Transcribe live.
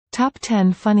Top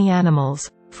 10 Funny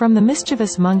Animals. From the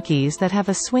mischievous monkeys that have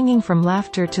a swinging from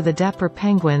laughter to the dapper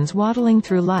penguins waddling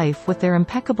through life with their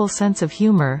impeccable sense of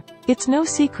humor, it's no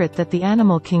secret that the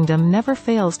animal kingdom never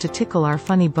fails to tickle our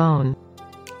funny bone.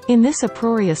 In this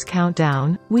uproarious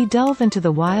countdown, we delve into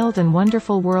the wild and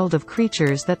wonderful world of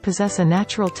creatures that possess a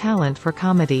natural talent for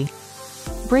comedy.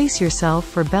 Brace yourself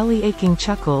for belly-aching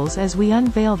chuckles as we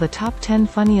unveil the top 10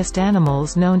 funniest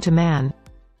animals known to man.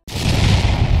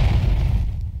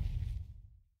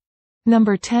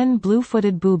 Number 10.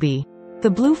 Blue-footed booby. The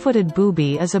blue-footed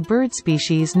booby is a bird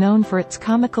species known for its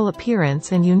comical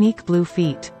appearance and unique blue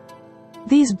feet.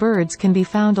 These birds can be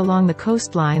found along the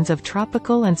coastlines of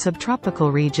tropical and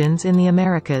subtropical regions in the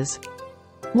Americas.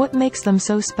 What makes them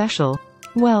so special?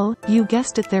 Well, you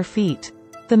guessed it, their feet.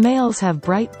 The males have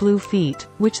bright blue feet,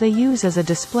 which they use as a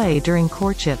display during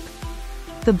courtship.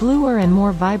 The bluer and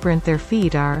more vibrant their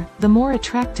feet are, the more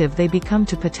attractive they become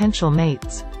to potential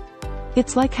mates.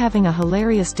 It's like having a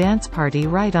hilarious dance party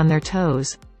right on their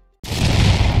toes.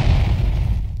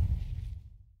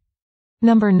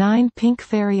 Number 9. Pink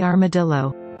fairy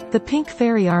armadillo. The pink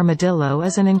fairy armadillo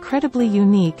is an incredibly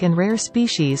unique and rare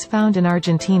species found in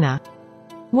Argentina.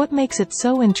 What makes it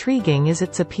so intriguing is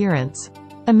its appearance.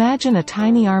 Imagine a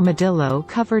tiny armadillo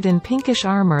covered in pinkish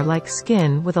armor-like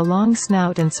skin with a long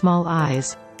snout and small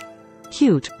eyes.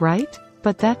 Cute, right?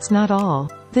 But that's not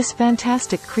all. This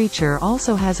fantastic creature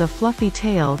also has a fluffy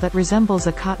tail that resembles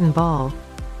a cotton ball.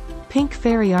 Pink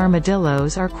fairy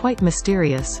armadillos are quite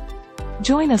mysterious.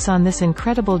 Join us on this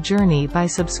incredible journey by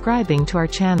subscribing to our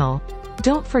channel.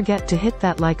 Don't forget to hit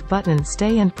that like button,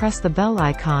 stay and press the bell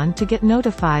icon to get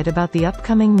notified about the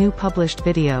upcoming new published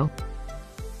video.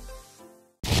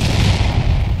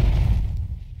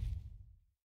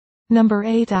 Number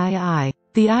 8. Aye.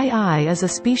 The aye is a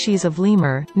species of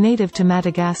lemur, native to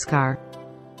Madagascar.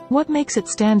 What makes it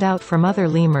stand out from other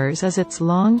lemurs is its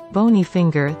long, bony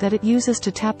finger that it uses to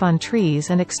tap on trees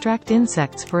and extract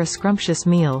insects for a scrumptious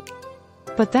meal.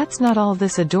 But that's not all.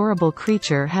 This adorable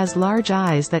creature has large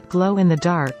eyes that glow in the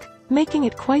dark, making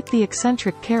it quite the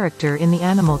eccentric character in the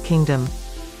animal kingdom.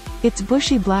 Its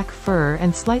bushy black fur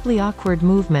and slightly awkward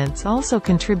movements also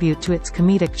contribute to its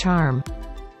comedic charm.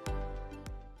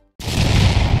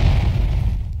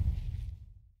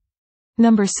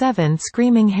 Number 7.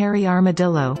 Screaming hairy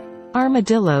armadillo.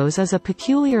 Armadillos is a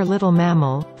peculiar little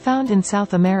mammal, found in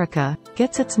South America,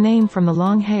 gets its name from the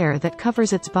long hair that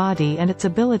covers its body and its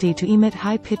ability to emit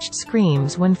high-pitched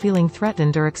screams when feeling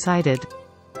threatened or excited.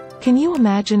 Can you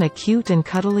imagine a cute and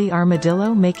cuddly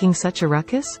armadillo making such a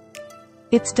ruckus?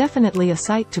 It's definitely a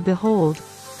sight to behold.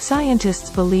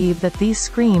 Scientists believe that these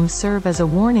screams serve as a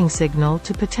warning signal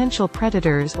to potential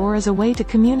predators or as a way to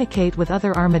communicate with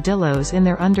other armadillos in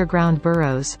their underground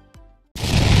burrows.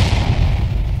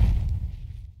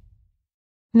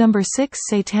 Number 6.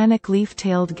 Satanic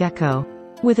leaf-tailed gecko.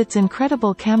 With its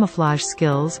incredible camouflage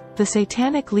skills, the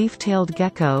satanic leaf-tailed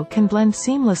gecko can blend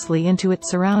seamlessly into its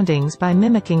surroundings by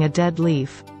mimicking a dead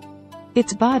leaf.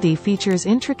 Its body features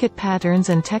intricate patterns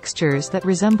and textures that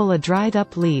resemble a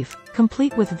dried-up leaf,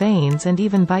 complete with veins and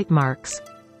even bite marks.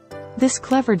 This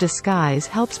clever disguise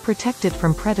helps protect it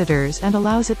from predators and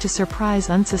allows it to surprise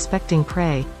unsuspecting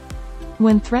prey.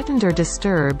 When threatened or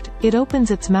disturbed, it opens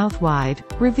its mouth wide,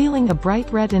 revealing a bright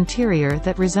red interior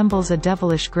that resembles a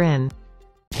devilish grin.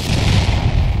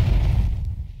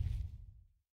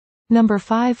 Number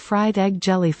 5. Fried egg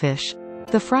jellyfish.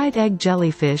 The fried egg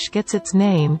jellyfish gets its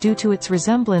name due to its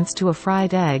resemblance to a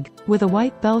fried egg, with a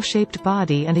white bell-shaped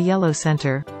body and a yellow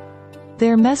center.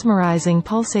 Their mesmerizing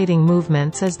pulsating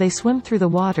movements as they swim through the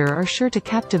water are sure to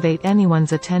captivate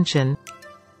anyone's attention.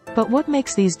 But what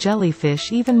makes these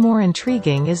jellyfish even more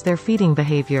intriguing is their feeding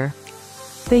behavior.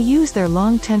 They use their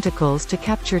long tentacles to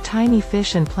capture tiny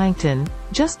fish and plankton,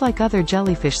 just like other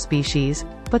jellyfish species,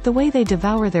 but the way they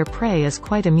devour their prey is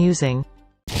quite amusing.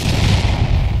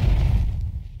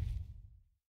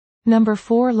 Number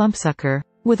 4. Lumpsucker.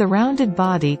 With a rounded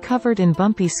body covered in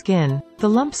bumpy skin, the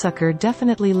lumpsucker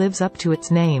definitely lives up to its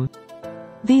name.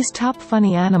 These top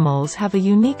funny animals have a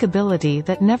unique ability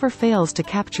that never fails to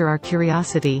capture our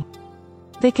curiosity.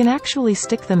 They can actually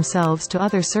stick themselves to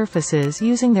other surfaces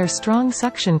using their strong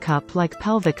suction cup-like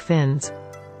pelvic fins.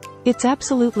 It's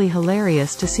absolutely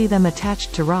hilarious to see them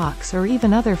attached to rocks or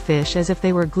even other fish as if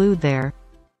they were glued there.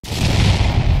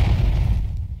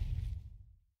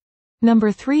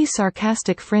 Number 3.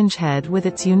 Sarcastic fringehead. With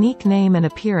its unique name and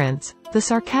appearance, the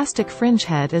sarcastic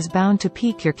fringehead is bound to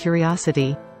pique your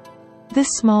curiosity. This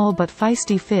small but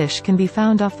feisty fish can be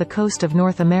found off the coast of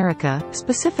North America,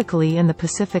 specifically in the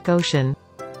Pacific Ocean.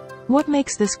 What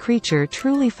makes this creature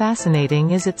truly fascinating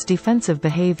is its defensive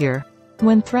behavior.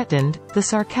 When threatened, the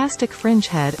sarcastic fringe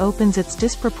head opens its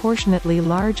disproportionately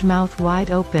large mouth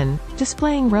wide open,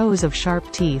 displaying rows of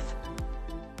sharp teeth.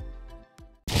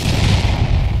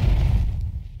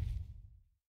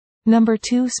 Number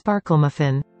 2.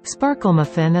 Sparklemuffin.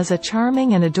 Sparklemuffin is a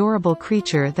charming and adorable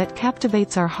creature that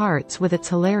captivates our hearts with its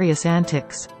hilarious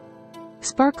antics.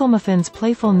 Sparklemuffin's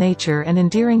playful nature and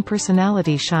endearing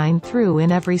personality shine through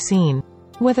in every scene.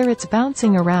 Whether it's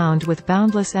bouncing around with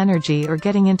boundless energy or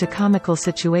getting into comical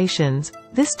situations,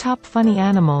 this top funny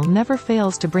animal never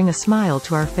fails to bring a smile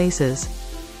to our faces.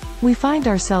 We find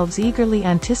ourselves eagerly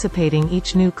anticipating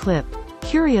each new clip,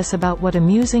 curious about what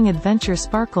amusing adventure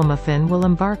Sparklemuffin will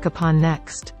embark upon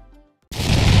next.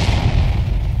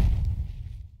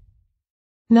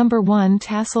 Number 1.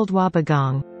 Tasseled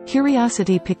Wobbegong.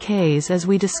 Curiosity piques as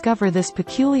we discover this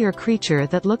peculiar creature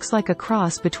that looks like a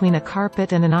cross between a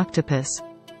carpet and an octopus.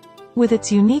 With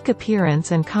its unique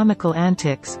appearance and comical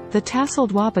antics, the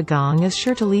tasseled wobbegong is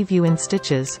sure to leave you in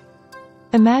stitches.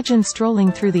 Imagine strolling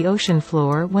through the ocean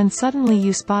floor when suddenly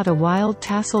you spot a wild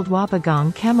tasseled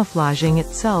wobbegong camouflaging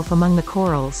itself among the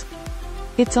corals.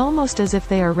 It's almost as if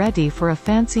they are ready for a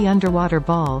fancy underwater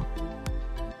ball.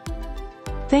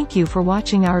 Thank you for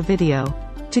watching our video.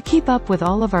 To keep up with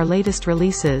all of our latest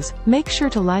releases, make sure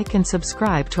to like and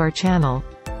subscribe to our channel.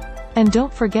 And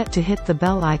don't forget to hit the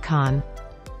bell icon.